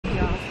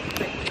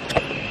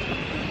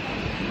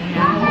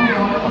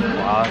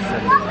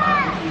Awesome.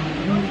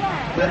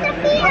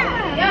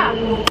 Yeah.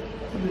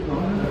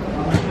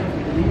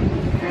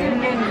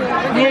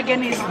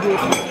 Vegan is good.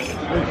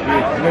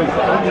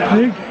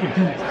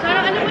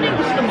 Sarah, ano mo na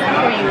gusto mo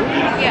for you?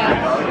 Yeah.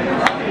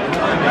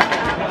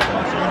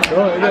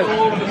 Ja, das.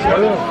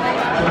 Hallo.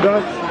 Und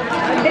das.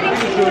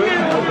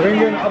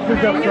 Bringen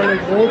Apfelsaft soll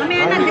ich groß.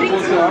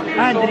 Drinks.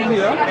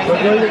 Was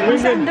soll ich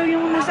Nasaan bringen? daw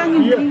yung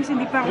drinks?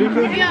 Hindi pa ako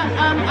nakakita. Yeah,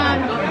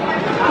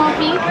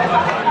 coffee.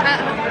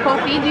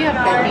 Coffee, do you have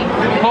coffee?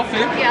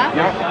 Coffee? Yeah?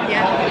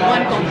 Yeah.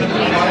 One coffee,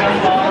 please.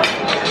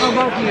 How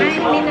about you?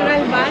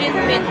 Mineral ba?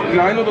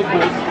 Klein oder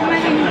groß?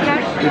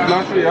 Die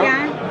Flasche, ja?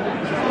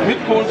 Mit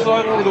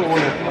Kohlensäure oder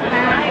ohne?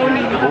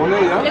 Ohne,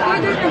 ja?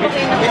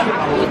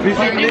 Wie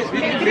viel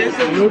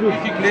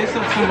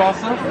Gläser zum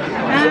Wasser?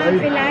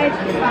 Vielleicht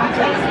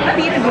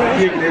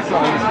 4 Gläser,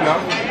 alles klar.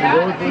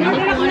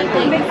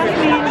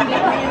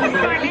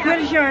 Licor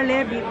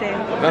Shirley, bitte.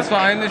 Das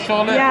war eine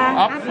Schorle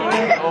Ja.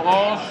 Apfel,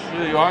 Orange,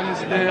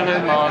 Johannisbeere,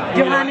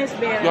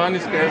 Johannisbeere.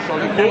 Johannisbeere,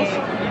 Schorle groß.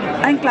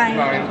 Ein klein.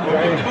 Nein.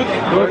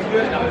 Gut.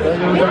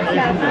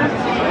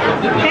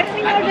 Pero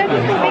in-order ko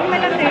tubig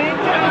malaki.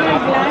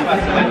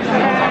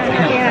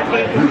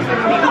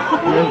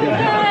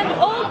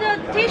 All the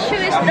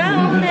tissue is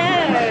down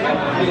there.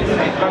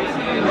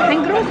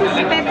 Ein großes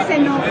Pepsi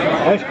noch.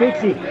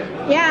 Spezi.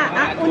 Ja,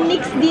 und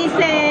nichts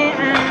diese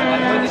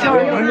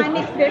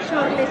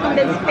Johannisbeere-Schorle,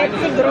 sondern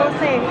Pepsi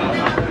große.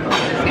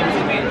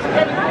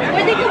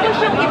 Pwede ko ba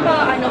siyang ipa,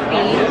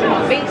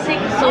 basic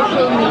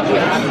social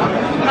media?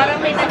 Para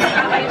may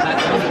nagkakaayos ng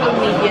social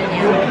media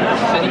niya.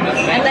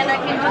 And then I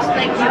can just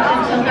like use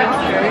it some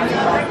pictures.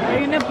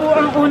 Ayun na po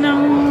ang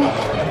unang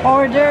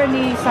order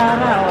ni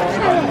Sarah.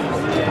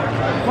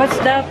 What's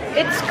that?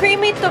 It's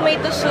creamy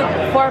tomato soup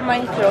for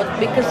my throat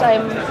because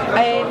I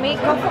may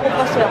cough ko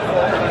kasi ako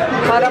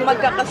para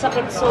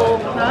magkakasakit,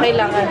 so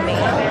kailangan may.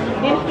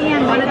 Healthy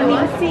yan,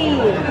 vitamin C.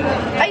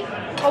 Ay,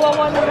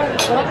 kawawa naman.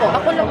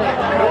 Ako lang.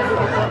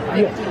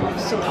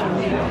 Social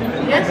media.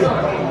 Yes.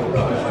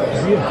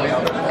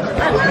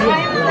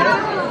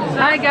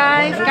 Hi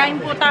guys, kain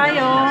po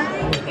tayo.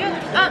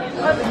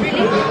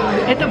 Really?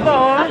 Ito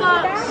po,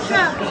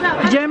 Siya.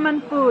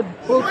 German food,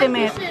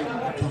 ultimate.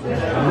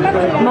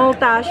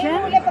 Multaschen,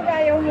 Pag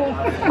ayaw mo,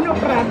 no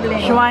problem.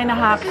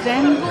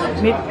 Schweinehaxen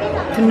mit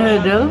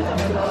Knödel,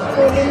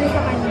 Uli mo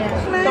sa kanya.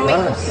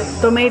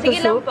 tomato Sige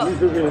lang soup. po.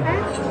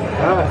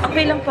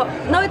 Okay lang po.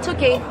 No, it's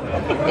okay.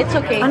 It's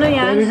okay. Ano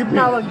yan?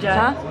 Tawag dyan?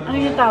 Ha? Ano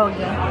yung tawag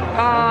dyan?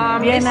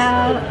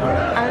 Vienna.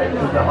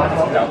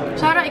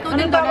 Sarah, ikaw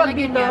din Anong tawag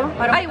lalagyan dito?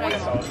 niya. Ay,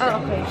 what's...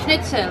 okay.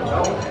 Schnitzel.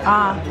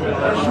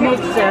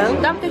 Schnitzel.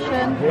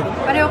 Dankeschön.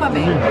 Pareho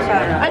kami,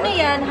 Sarah. Ano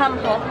yan? Ham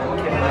hock?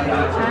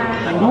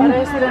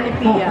 Pareho sila ni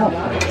Pia.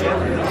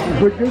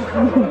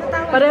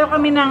 Pareho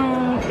kami ng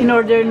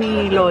in-order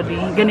ni Lodi.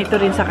 Ganito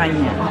rin sa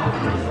kanya.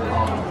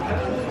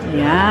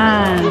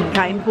 Yan.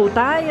 Kain po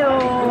tayo.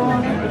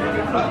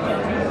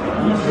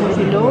 Yan po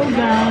si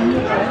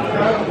Logan.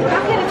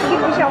 Bakit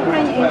hindi siya ako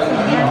kanya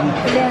niya?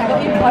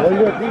 Soll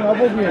ich das Ding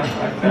abprobieren?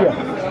 Hier.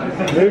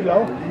 Nödel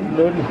auch?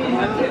 Nödel.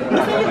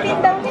 Gusto niyo din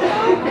daw nila?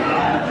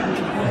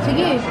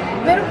 Sige.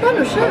 Pero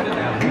paano siya?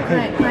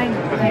 Kain.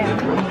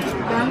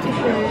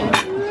 Dankeschön.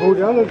 Oh,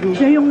 ja, das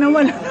ist. Siya yung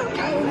nawala.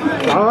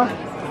 Ja.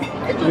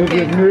 Mit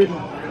den Nödel.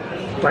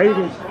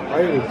 Beides.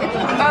 Beides.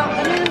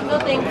 Ano yung no,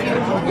 thank you.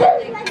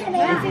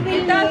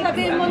 Tita,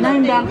 sabihin mo na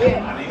Nine thank you.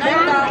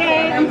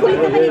 Danke. Ang kulit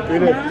naman ito.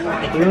 Bitte.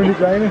 Nehmen die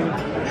Kleine.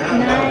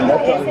 Nein,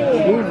 esse.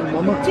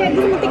 Mama. Che,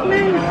 gusto mo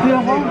tikman?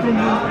 Yung ko.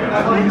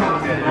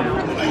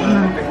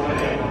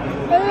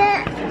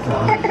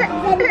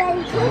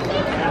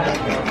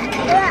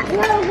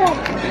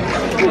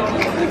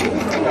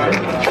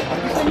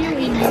 Ano yung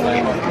inyo?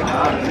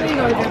 Ano yung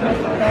order mo?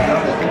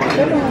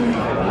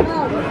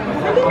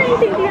 Hindi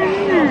naintindihan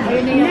niya.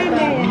 Ayun na yan.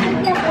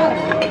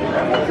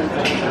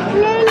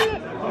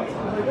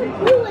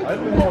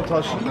 Halten wir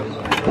Taschen.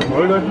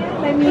 Wollen.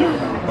 Bei mir.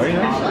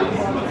 Beine.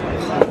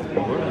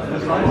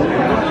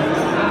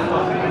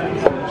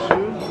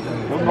 Schön.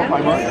 Und noch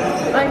einmal.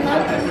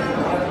 Einmal.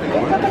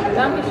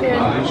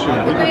 Dankeschön. Schön.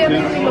 Ito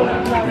yung pillow.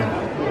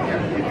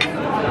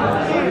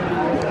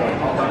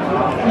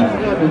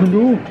 Und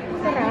du?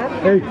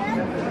 Hey.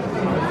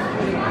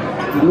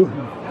 Du.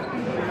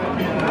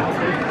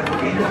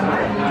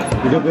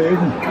 Wieder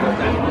beenden.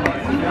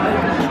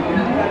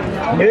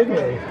 Nägel,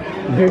 ey.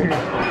 Nägel.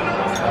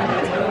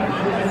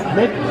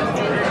 Nett.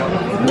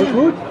 Nicht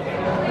gut?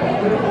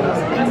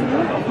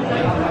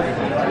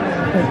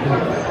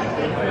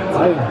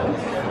 Nein.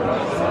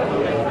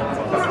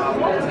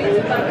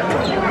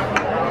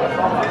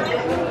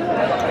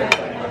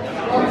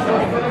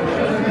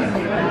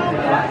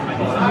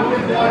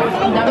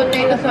 The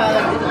potato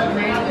salad is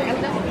very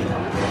good.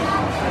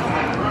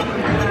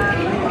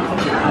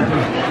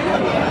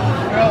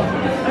 Bro,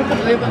 I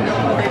could live on this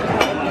potato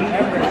salad.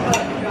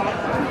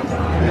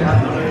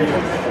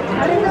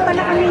 Ano na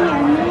pala kami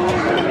yan?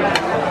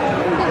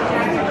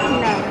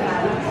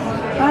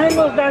 Hi,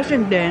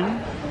 Multaschen din.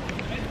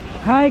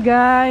 Hi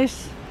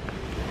guys.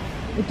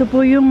 Ito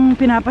po yung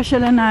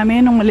pinapasyalan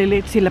namin nung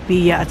maliliit sila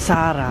Pia at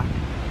Sarah.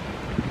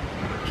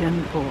 Diyan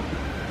po.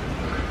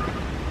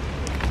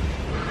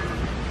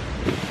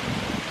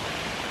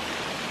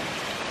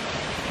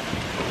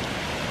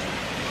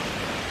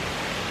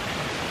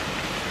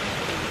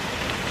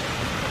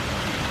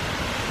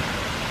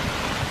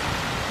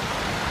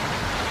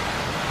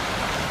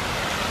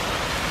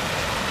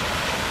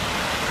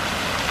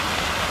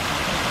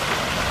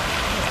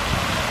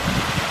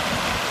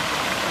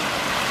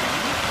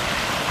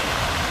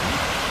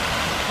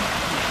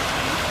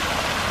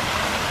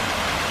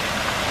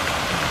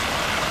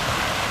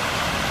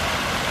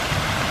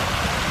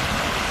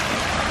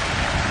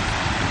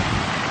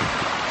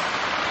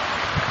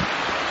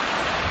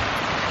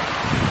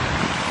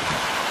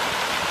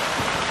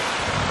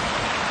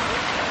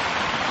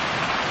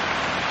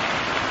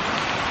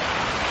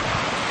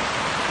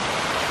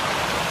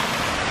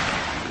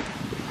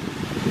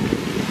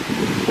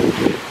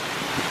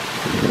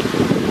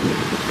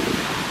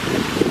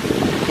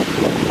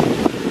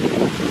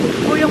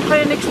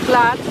 Next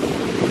flat.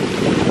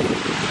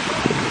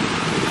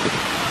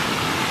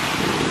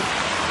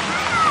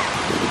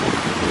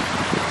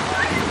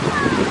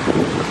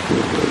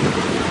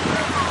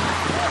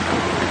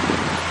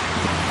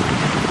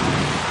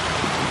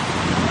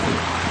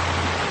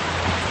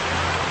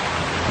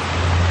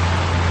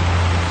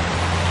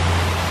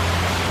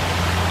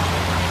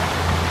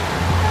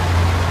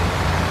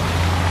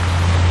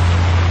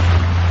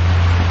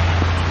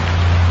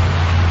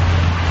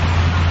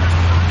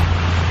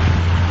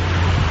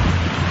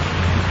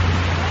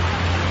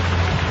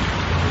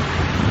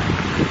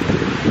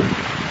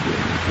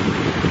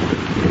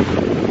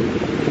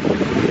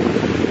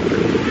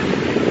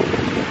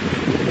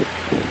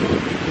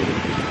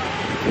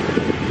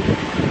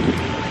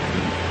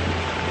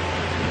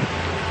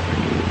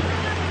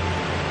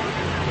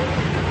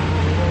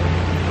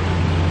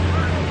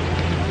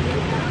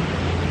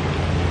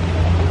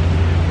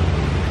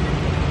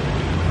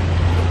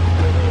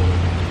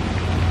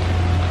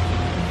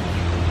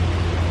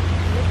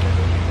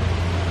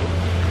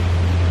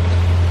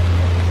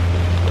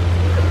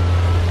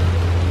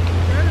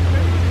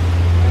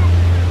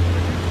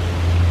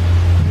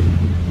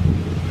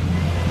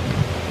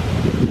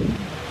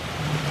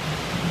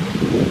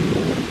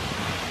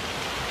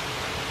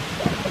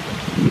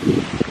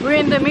 We're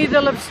in the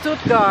middle of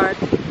Stuttgart.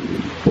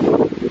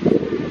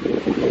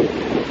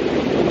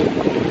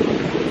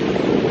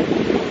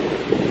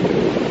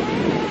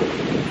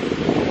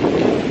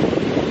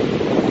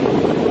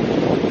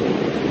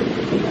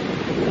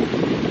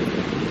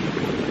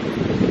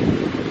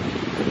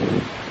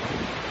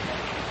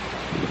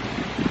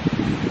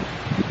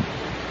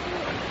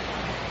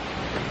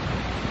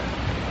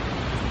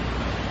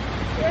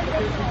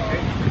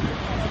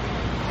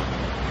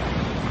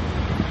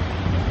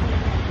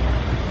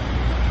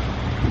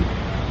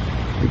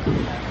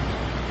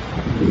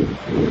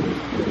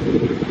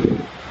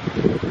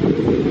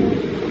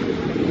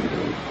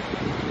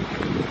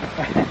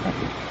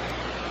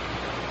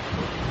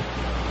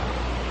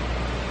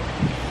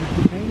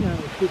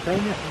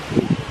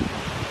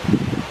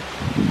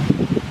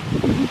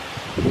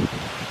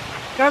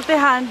 Karte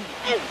hand. No.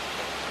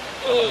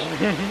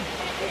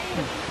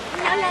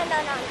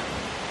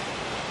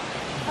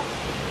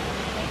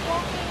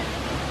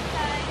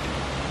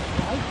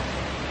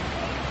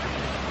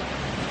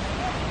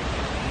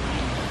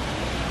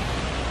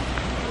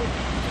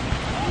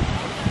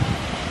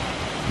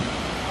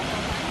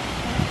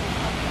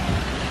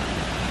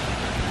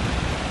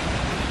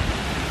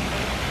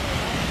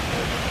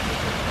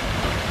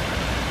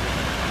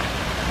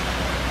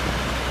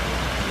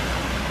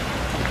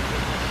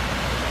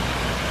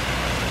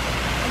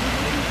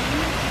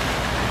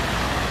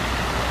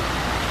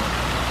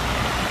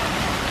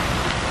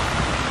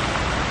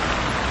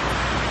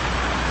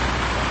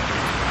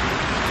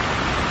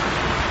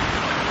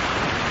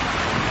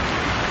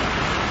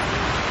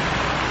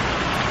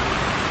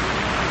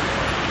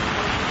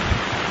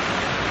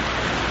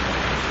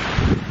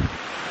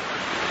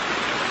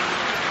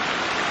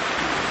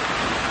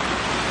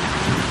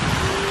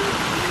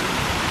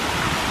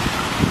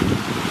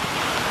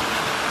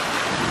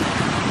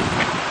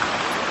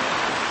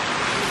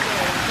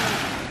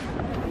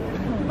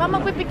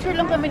 Magpipicture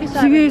lang kami ni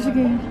Sarah. Sige.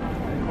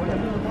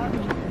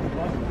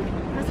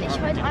 Was ich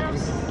heute auch noch...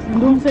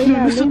 Doon sa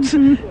ilalim.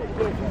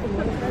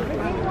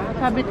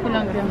 Sabit ko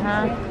lang din,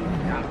 ha?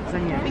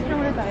 Picture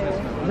muna tayo.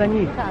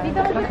 Zanyi. Dito,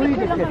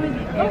 magpipicture lang kami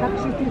dito.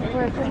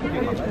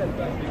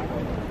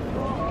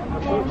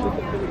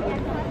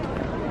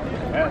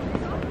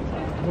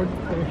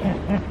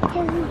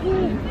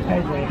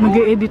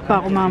 Mag-e-edit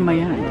pa ako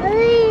mamaya.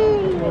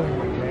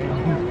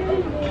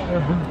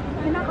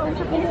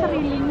 Kinakausap niya sa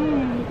sarili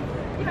niya.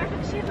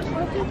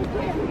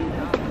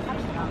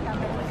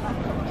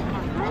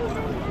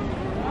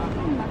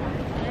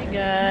 Hi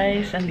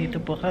guys, andito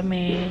po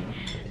kami.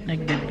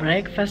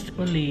 Nagbe-breakfast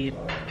ulit.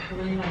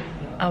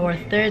 Our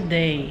third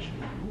day.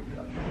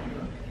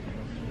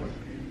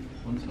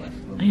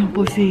 Ayun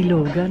po si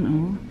Logan,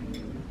 oh.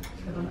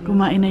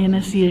 Kumain na yan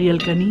ng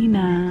cereal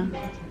kanina.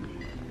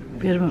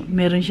 Pero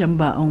meron siyang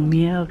baong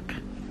milk.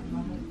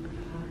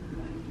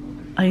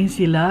 Ayun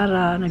si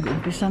Lara,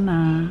 nag-umpisa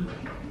na.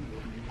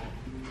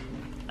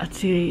 At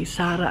si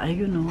Sarah,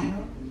 ayun o.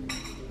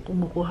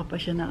 Kumukuha pa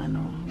siya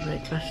ng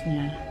breakfast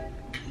niya.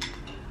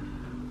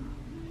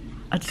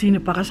 At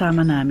sino pa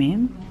kasama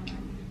namin?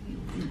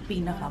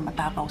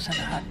 Pinakamatakaw sa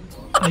lahat.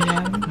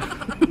 Ayan.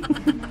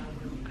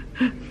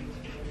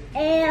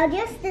 And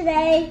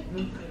yesterday,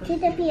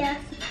 Tita Pia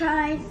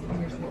surprised.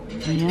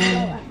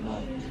 Ayan.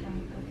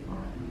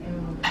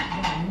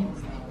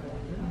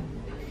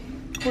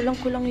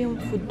 Kulang-kulang yung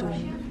food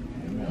doon.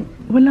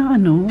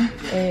 Walang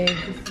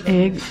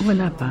egg.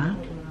 Wala pa?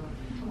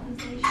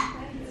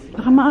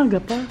 Baka maaga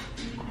pa.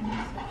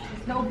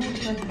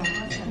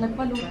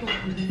 Nagpaluto.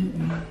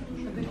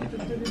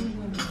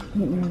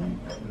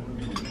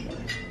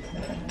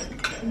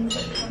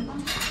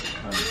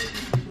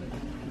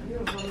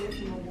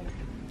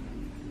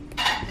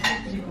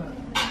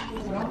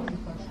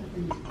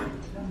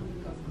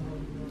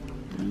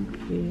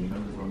 Okay.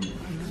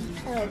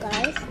 Hello,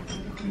 guys.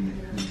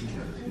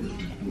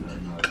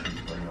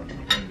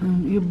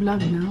 You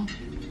vlog now?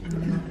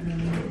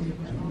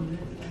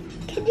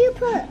 Can you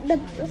put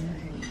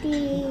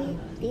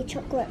the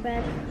chocolate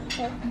bread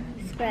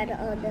spread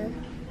on the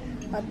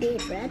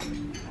bread?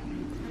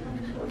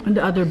 And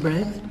the other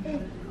bread?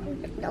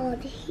 On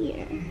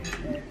here.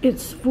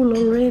 It's full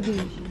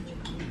already.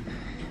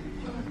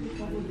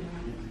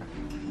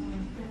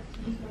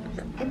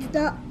 It's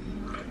not.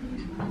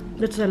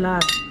 That's a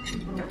lot.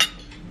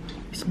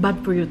 It's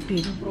bad for your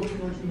teeth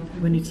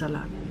when it's a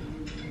lot.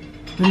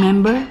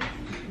 Remember?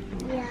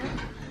 Yeah.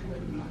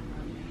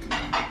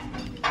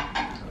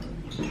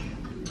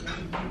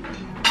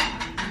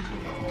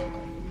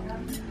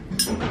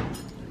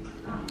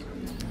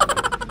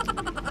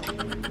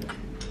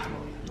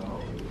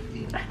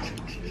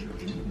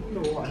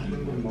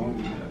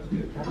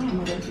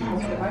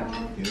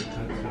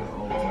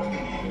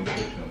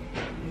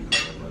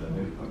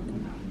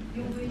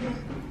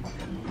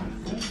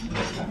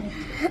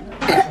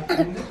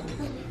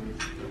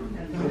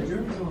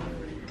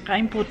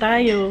 Kain po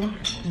tayo.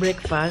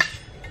 Breakfast.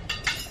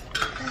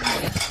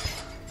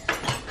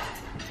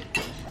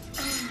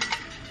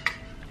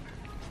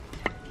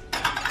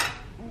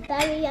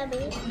 Very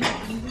yummy.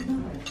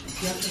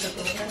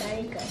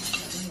 Very good.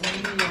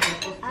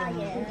 Oh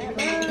yeah.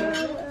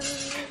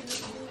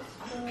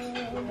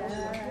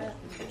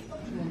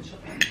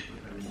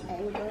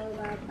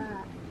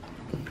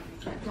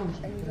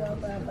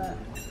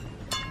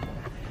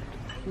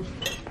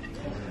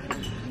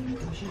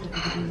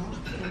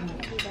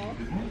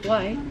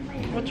 Why?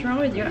 What's wrong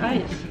with your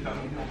eyes?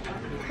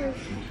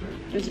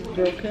 Is it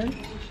broken?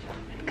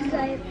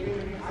 Cause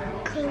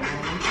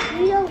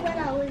you know when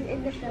I was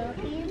in the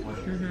Philippines,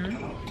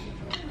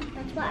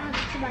 that's what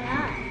happened to my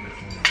eyes.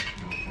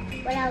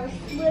 When I was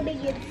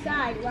swimming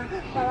inside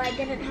while I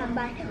didn't have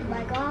my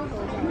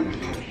goggles on.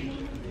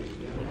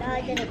 Now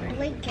I didn't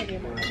blink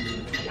anymore.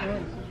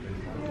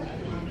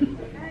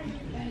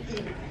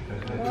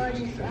 Or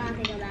just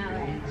laughing about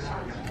it.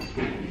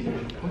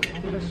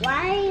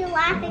 Why are you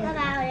laughing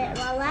about it,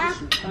 Lola?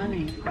 It's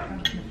funny.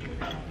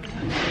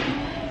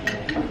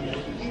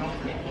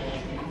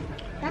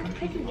 That's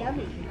pretty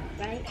yummy,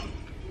 right?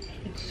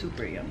 It's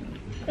super yummy.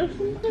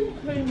 Sometimes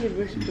kain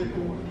liver split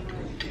mo.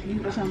 Yung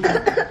kasama.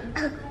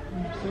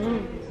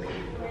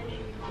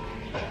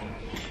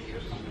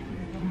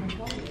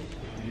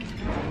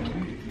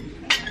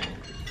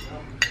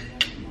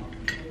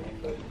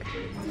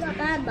 Not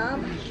bad,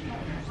 Mom.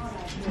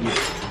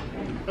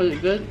 Is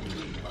it good?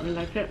 I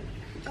like it.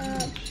 A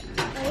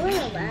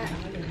little bit.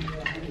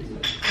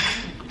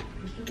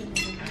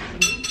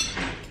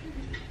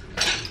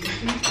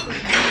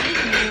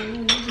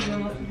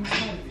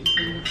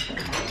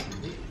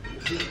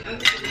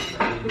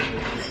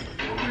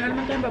 Wala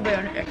naman tayong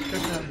babayaran ng extra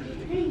sa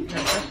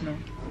breakfast, no?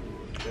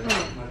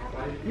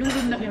 Yung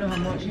room na kinuha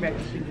mo,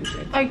 breakfast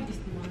included. Ay!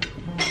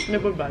 May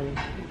pagbayad.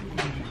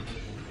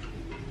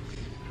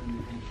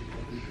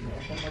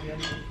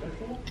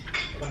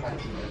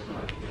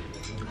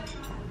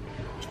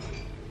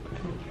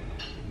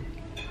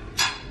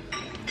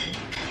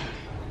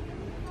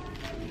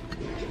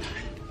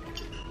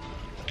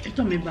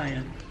 Ito may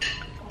bayad.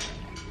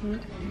 May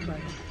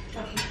bayad.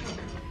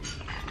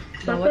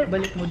 Bawat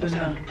balik mo doon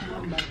na.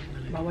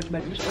 Bawat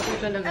balik. Mas okay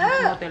talaga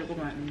sa hotel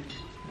kumain.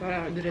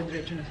 Para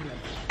dire-diretso na sila.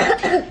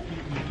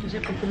 Kasi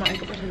pag kumain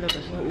ka pa sa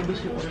labas, maubos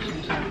yung oras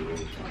mo sa...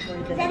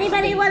 Does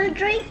anybody want a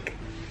drink?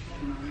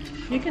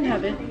 You can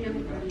have it.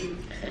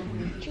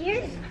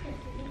 Cheers.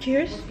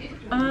 Cheers.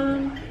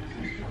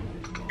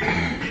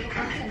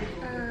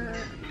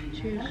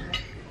 Cheers.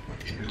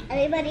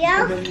 Anybody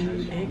else?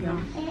 Egg, ah.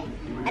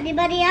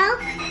 Anybody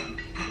else?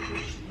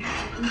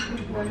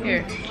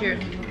 Here, cheers.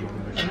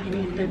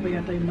 Hinihintay pa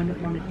yata yung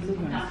manok-manok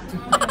luman.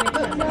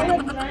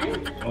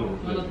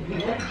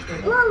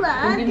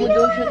 Lola, do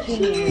you want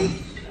cheers?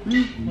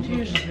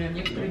 Cheers.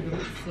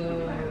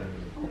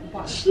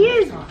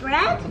 Cheers,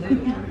 bread?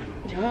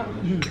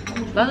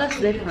 Lala's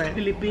different.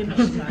 Filipino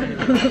style.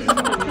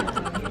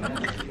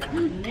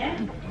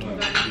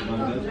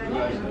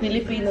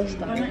 Filipino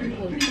style.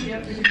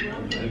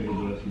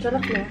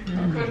 Sarap na.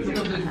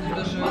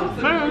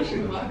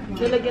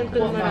 Nilagyan ko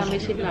ng marami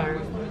si Lar.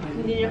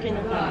 Hindi niya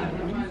kinakain.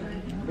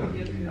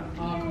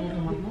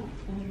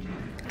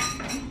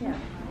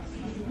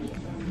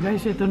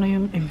 Guys, ito na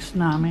yung eggs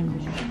namin.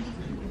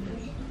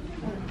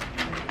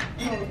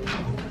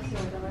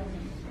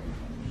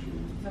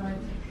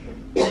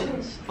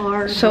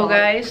 So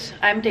guys,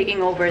 I'm taking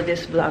over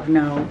this vlog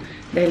now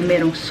dahil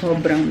merong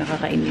sobrang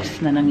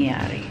nakakainis na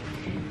nangyari.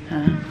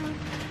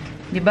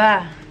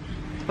 Diba?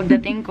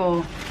 Pagdating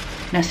ko,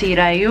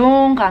 nasira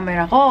yung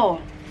camera ko.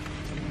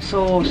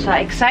 So,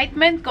 sa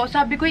excitement ko,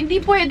 sabi ko, hindi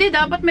pwede,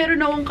 dapat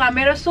meron akong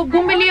camera. So,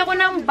 bumili ako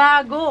ng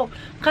bago.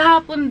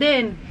 Kahapon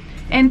din.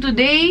 And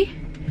today,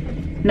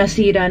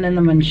 nasira na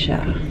naman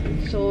siya.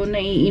 So,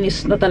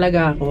 naiinis na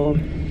talaga ako.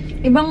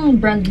 Ibang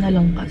brand na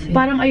lang kasi.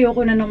 Parang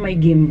ayoko na ng may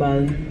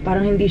gimbal.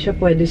 Parang hindi siya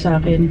pwede sa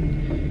akin.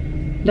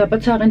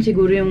 Dapat sa akin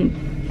siguro yung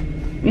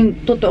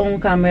totoong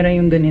camera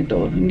yung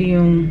ganito. Hindi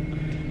yung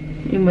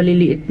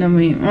maliliit na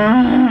may...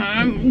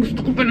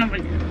 gusto ko pa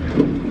naman.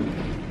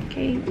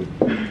 Okay.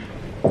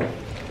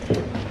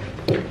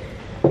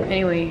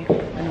 Anyway,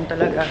 anong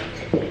talaga.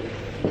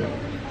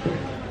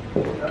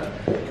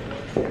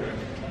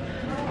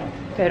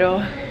 Pero,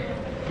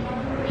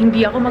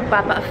 hindi ako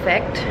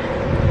magpapa-affect.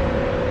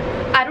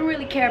 I don't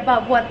really care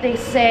about what they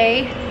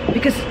say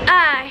because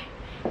I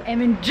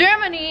am in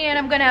Germany and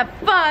I'm gonna have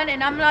fun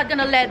and I'm not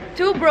gonna let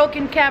 2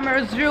 broken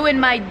cameras ruin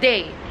my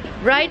day.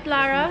 Right,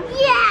 Lara?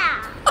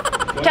 Yeah!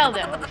 Tell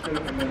them.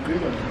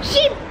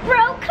 She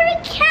broke her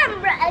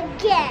camera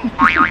again.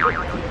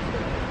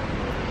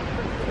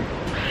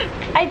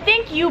 I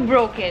think you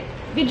broke it.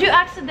 Did you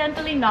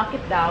accidentally knock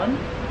it down?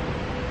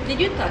 Did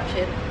you touch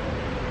it?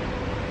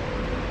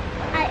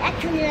 I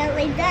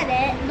accidentally did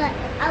it, but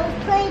I was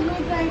playing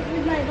with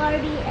my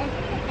Barbie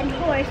and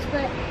horse,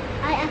 but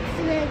I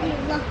accidentally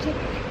knocked it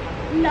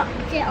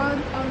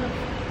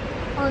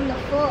on the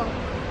floor.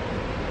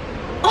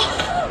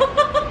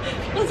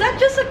 Was that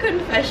just a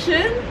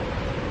confession?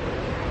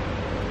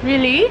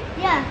 Really?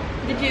 Yeah,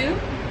 Did you?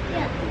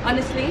 yeah,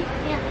 Honestly?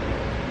 yeah.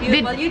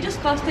 Well, you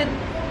just costed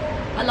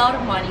a lot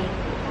of money.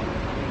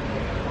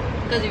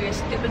 Because of your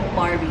stupid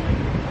Barbie.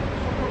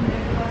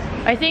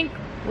 I think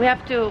we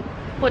have to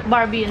put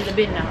Barbie in the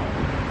bin now.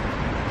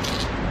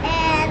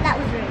 And that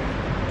was rude.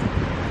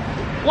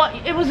 What?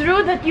 It was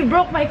rude that you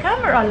broke my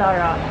camera,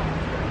 Lara.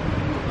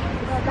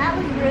 Well, that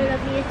was rude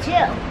of you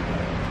too.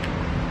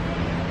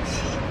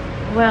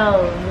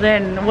 Well,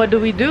 then what do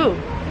we do?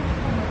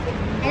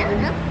 I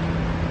don't know.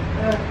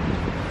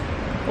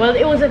 Well,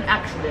 it was an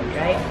accident,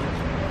 right?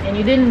 And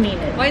you didn't mean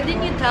it. Why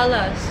didn't you tell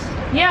us?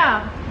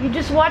 Yeah, you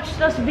just watched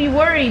us be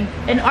worried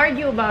and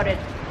argue about it.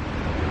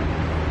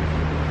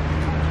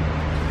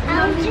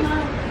 I was just so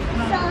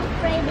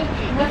afraid that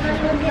you were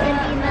gonna be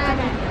mad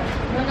at me.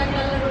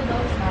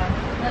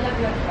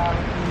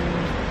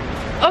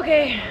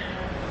 Okay.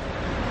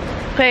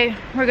 Okay,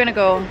 we're gonna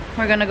go.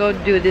 We're gonna go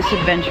do this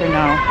adventure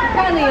now.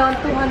 Kano yun?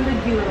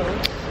 200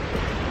 euros.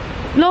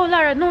 No,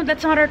 Lara, no,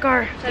 that's not our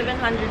car.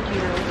 700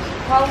 euros.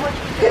 How much?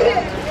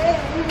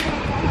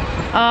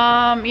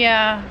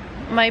 Yeah,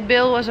 my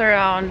bill was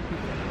around...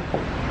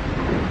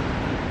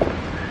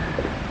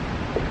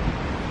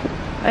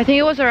 I think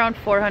it was around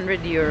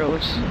 400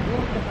 euros.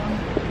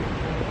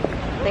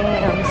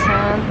 Damn,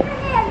 son.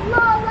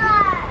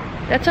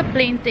 That's a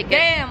plane ticket.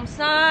 Damn,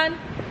 son.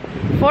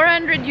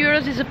 400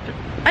 euros is a...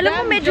 Alam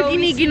mo, Damn, medyo Joey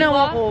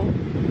giniginawa Siwa. ko.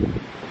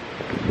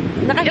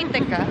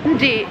 Nakahintek ka?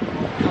 Hindi.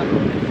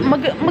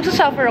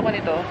 Magsasuffer ako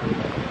nito.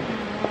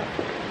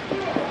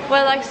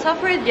 Well, I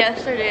suffered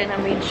yesterday and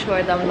I made sure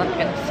that I'm not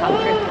gonna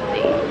suffer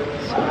today.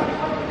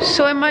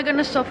 So am I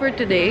gonna suffer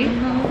today?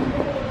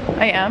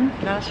 I am?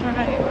 That's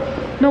right.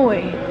 No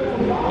way.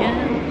 Yes.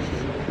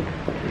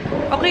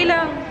 Okay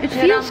lang. It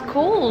feels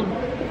cold.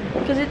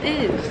 Because it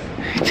is.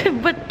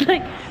 But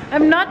like,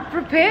 I'm not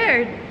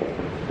prepared.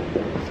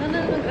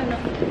 Sana ano?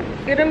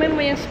 Iramin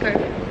mo yung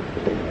skirt.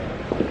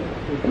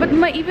 But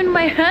even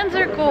my hands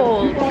are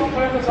cold.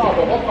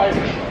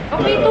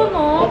 Okay to,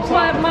 no?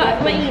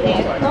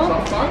 Mainit, no?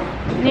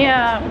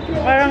 Yeah,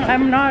 parang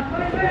I'm not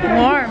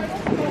warm.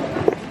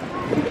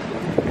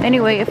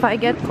 Anyway, if I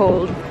get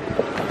cold,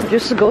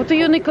 just go to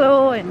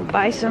Uniqlo and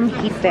buy some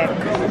heat tech.